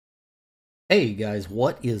Hey guys,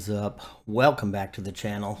 what is up? Welcome back to the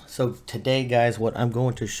channel. So today guys, what I'm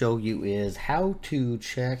going to show you is how to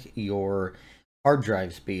check your hard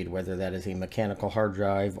drive speed, whether that is a mechanical hard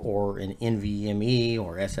drive or an NVMe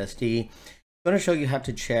or SSD. I'm going to show you how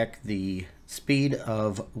to check the speed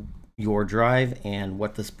of your drive and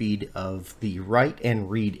what the speed of the write and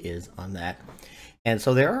read is on that. And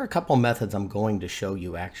so there are a couple methods I'm going to show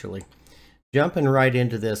you actually. Jumping right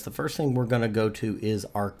into this, the first thing we're going to go to is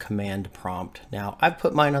our command prompt. Now, I've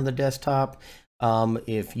put mine on the desktop.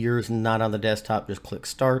 If yours is not on the desktop, just click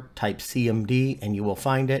Start, type CMD, and you will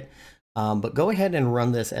find it. But go ahead and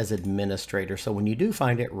run this as administrator. So when you do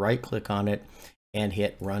find it, right-click on it and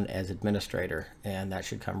hit Run as Administrator. And that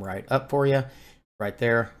should come right up for you. Right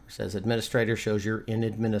there, it says Administrator, shows you're in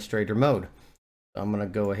administrator mode. So I'm going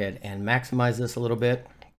to go ahead and maximize this a little bit.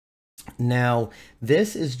 Now,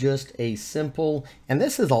 this is just a simple, and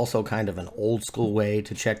this is also kind of an old school way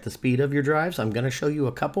to check the speed of your drives. I'm going to show you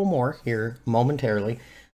a couple more here momentarily,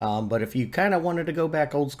 but if you kind of wanted to go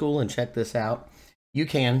back old school and check this out, you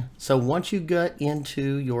can. So once you get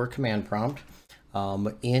into your command prompt,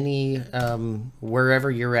 wherever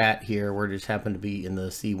you're at here, we just happen to be in the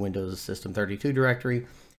C Windows System 32 directory.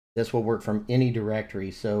 This will work from any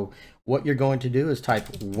directory. So what you're going to do is type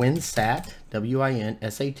winsat,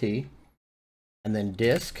 W-I-N-S-A-T, and then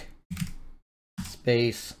disk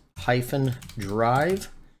space -drive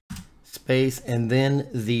space, and then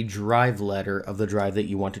the drive letter of the drive that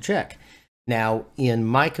you want to check. Now, in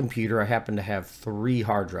my computer, I happen to have 3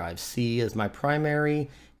 hard drives. C is my primary,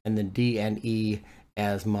 and then D and E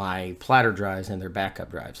as my platter drives and their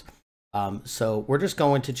backup drives. So we're just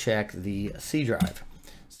going to check the C drive.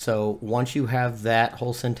 So once you have that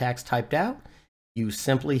whole syntax typed out, you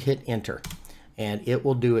simply hit enter and it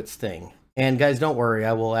will do its thing. And guys, don't worry,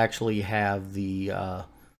 I will actually have the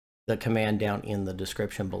command down in the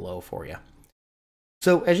description below for you.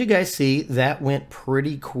 So as you guys see, that went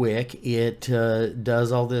pretty quick. It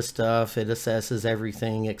does all this stuff. It assesses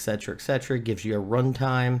everything, etc., etc. It gives you a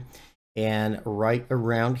runtime, and right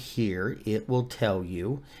around here, it will tell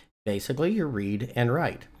you basically your read and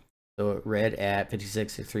write. So it read at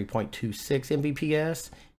 5663.26 Mbps,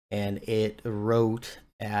 and it wrote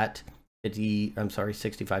at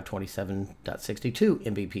 6527.62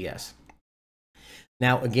 Mbps.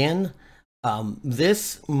 Now again,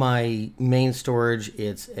 my main storage,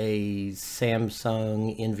 it's a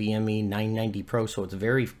Samsung NVMe 990 Pro, so it's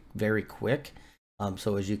very, very quick.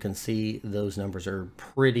 So as you can see, those numbers are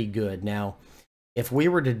pretty good. Now, if we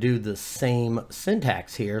were to do the same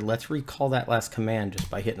syntax here, let's recall that last command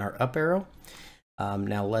just by hitting our up arrow.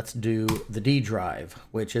 Now let's do the D drive,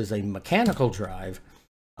 which is a mechanical drive.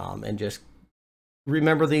 And just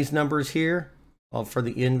remember these numbers here for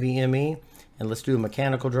the NVMe. And let's do a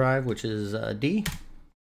mechanical drive, which is D.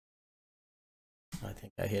 I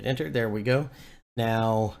think I hit enter. There we go.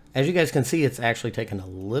 Now, as you guys can see, it's actually taken a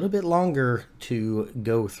little bit longer to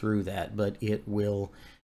go through that, but it will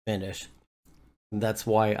finish. That's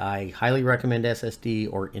why I highly recommend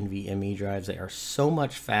SSD or NVMe drives. They are so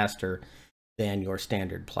much faster than your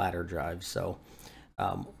standard platter drives. So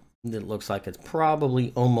it looks like it's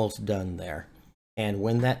probably almost done there. And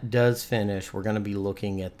when that does finish, we're going to be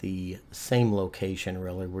looking at the same location,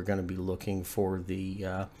 really. We're going to be looking for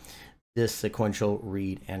the this sequential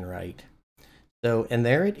read and write. So, and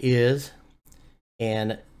there it is.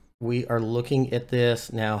 And we are looking at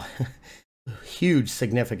this now. Huge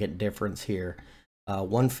significant difference here.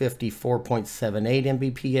 154.78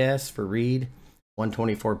 Mbps for read,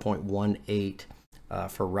 124.18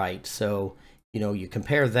 for write. So, you know, you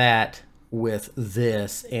compare that with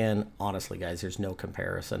this, and honestly, guys, there's no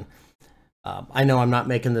comparison. I know I'm not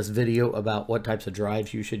making this video about what types of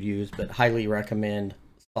drives you should use, but highly recommend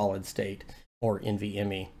solid state or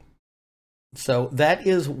NVMe. So that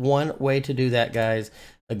is one way to do that, guys.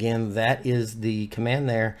 Again, that is the command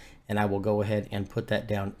there, and I will go ahead and put that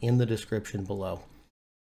down in the description below.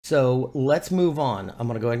 So let's move on. I'm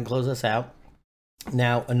going to go ahead and close this out.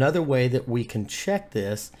 Now, another way that we can check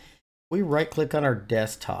this, we right click on our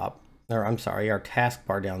desktop, or I'm sorry, our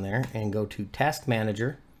taskbar down there, and go to Task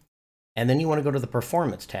Manager. And then you want to go to the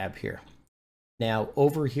Performance tab here. Now,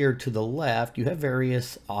 over here to the left, you have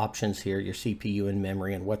various options here, your CPU and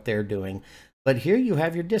memory and what they're doing. But here you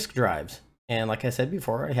have your disk drives. And like I said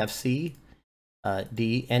before, I have C,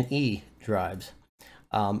 D, and E drives.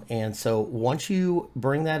 And so once you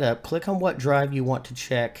bring that up, click on what drive you want to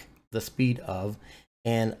check the speed of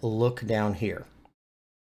and look down here.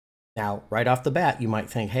 Now, right off the bat, you might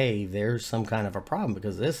think, hey, there's some kind of a problem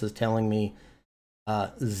because this is telling me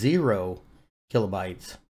 0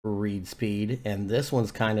 kilobytes read speed, and this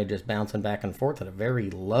one's kind of just bouncing back and forth at a very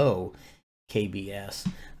low kbs.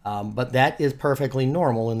 But that is perfectly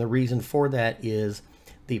normal, and the reason for that is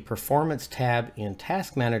the performance tab in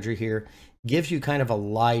Task Manager here gives you kind of a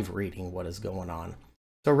live reading what is going on.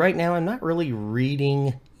 So right now I'm not really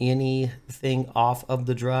reading anything off of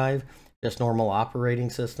the drive, just normal operating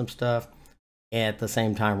system stuff. At the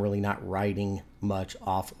same time, really not writing much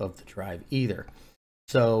off of the drive either.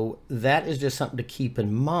 So that is just something to keep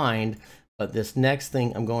in mind. But this next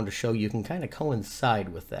thing I'm going to show you can kind of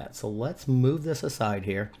coincide with that. So let's move this aside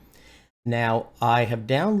here. Now I have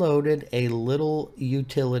downloaded a little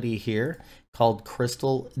utility here called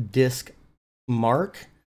Crystal Disk Mark.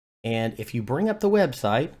 And if you bring up the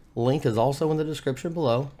website, link is also in the description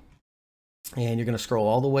below. And you're going to scroll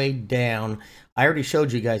all the way down. I already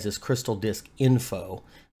showed you guys this Crystal Disk Info.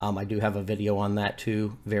 I do have a video on that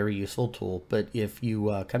too. Very useful tool. But if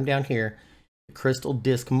you come down here, Crystal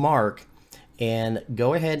Disk Mark, and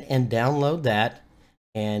go ahead and download that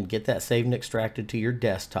and get that saved and extracted to your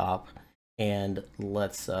desktop. And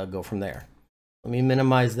let's go from there. Let me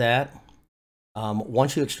minimize that.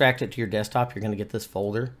 Once you extract it to your desktop, you're going to get this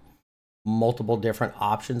folder. Multiple different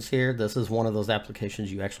options here. This is one of those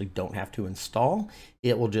applications you actually don't have to install.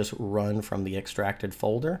 It will just run from the extracted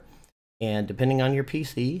folder. And depending on your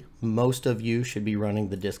PC, most of you should be running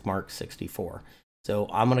the DiskMark 64. So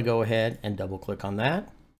I'm going to go ahead and double click on that.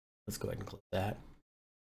 Let's go ahead and click that.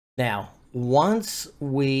 Now, once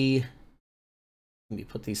let me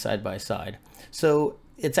put these side by side. So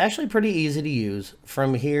it's actually pretty easy to use.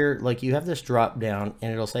 From here, like you have this drop down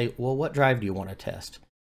and it'll say, well, what drive do you want to test?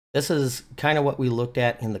 This is kind of what we looked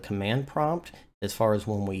at in the command prompt as far as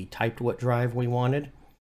when we typed what drive we wanted,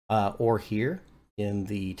 or here in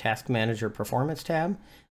the Task Manager Performance tab.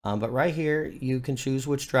 But right here, you can choose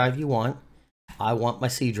which drive you want. I want my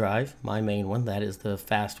C drive, my main one. That is the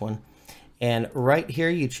fast one. And right here,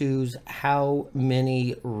 you choose how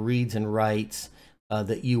many reads and writes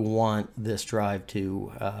that you want this drive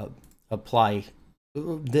to apply,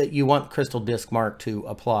 that you want Crystal Disk Mark to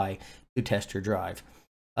apply to test your drive.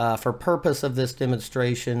 For purpose of this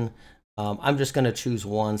demonstration, I'm just going to choose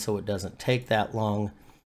one so it doesn't take that long.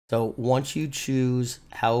 So once you choose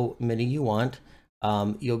how many you want,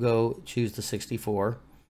 you'll go choose the 64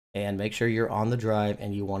 and make sure you're on the drive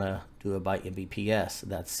and you want to do it by Mbps.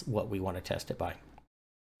 That's what we want to test it by.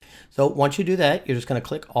 So once you do that, you're just going to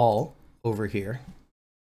click all over here.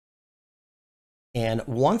 And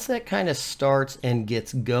once that kind of starts and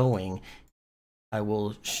gets going, I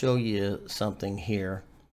will show you something here.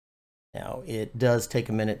 Now, it does take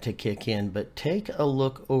a minute to kick in, but take a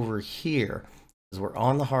look over here. As we're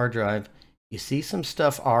on the hard drive, you see some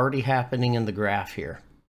stuff already happening in the graph here.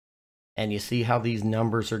 And you see how these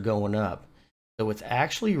numbers are going up. So it's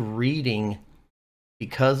actually reading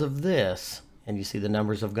because of this, and you see the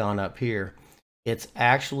numbers have gone up here. It's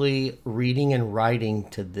actually reading and writing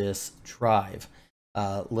to this drive,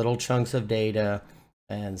 little chunks of data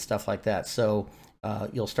and stuff like that. So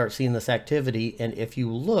you'll start seeing this activity, and if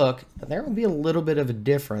you look, there will be a little bit of a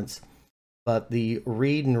difference, but the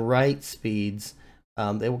read and write speeds,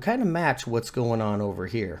 they will kind of match what's going on over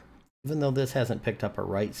here, even though this hasn't picked up a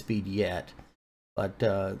write speed yet.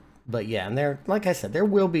 But yeah, and there, like I said, there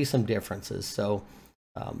will be some differences, so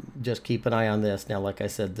just keep an eye on this. Now, like I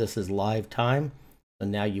said, this is live time,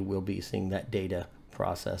 and now you will be seeing that data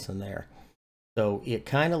process in there. So it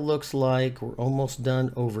kind of looks like we're almost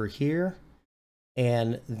done over here.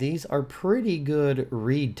 And these are pretty good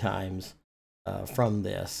read times from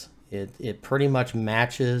this. It pretty much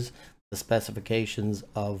matches the specifications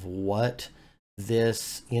of what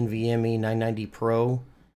this NVMe 990 Pro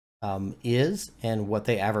is and what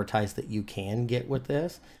they advertise that you can get with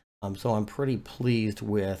this. So I'm pretty pleased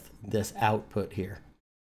with this output here.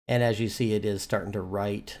 And as you see, it is starting to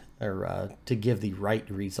write, or to give the right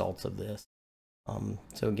results of this.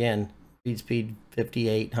 So again, read speed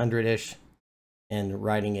 5800-ish. And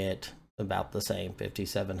writing it about the same,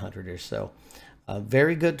 5700-ish. So a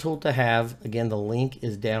very good tool to have. Again, the link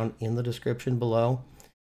is down in the description below.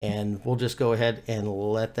 And we'll just go ahead and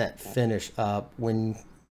let that finish up. When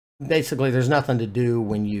basically there's nothing to do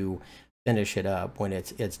when you finish it up. When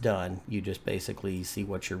it's done, you just basically see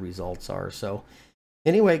what your results are. So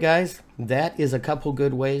anyway, guys, that is a couple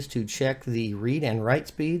good ways to check the read and write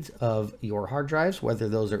speeds of your hard drives, whether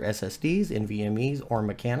those are SSDs, NVMEs, or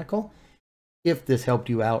mechanical. If this helped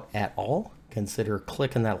you out at all, consider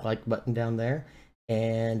clicking that like button down there.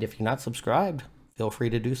 And if you're not subscribed, feel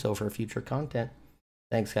free to do so for future content.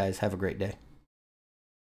 Thanks, guys. Have a great day.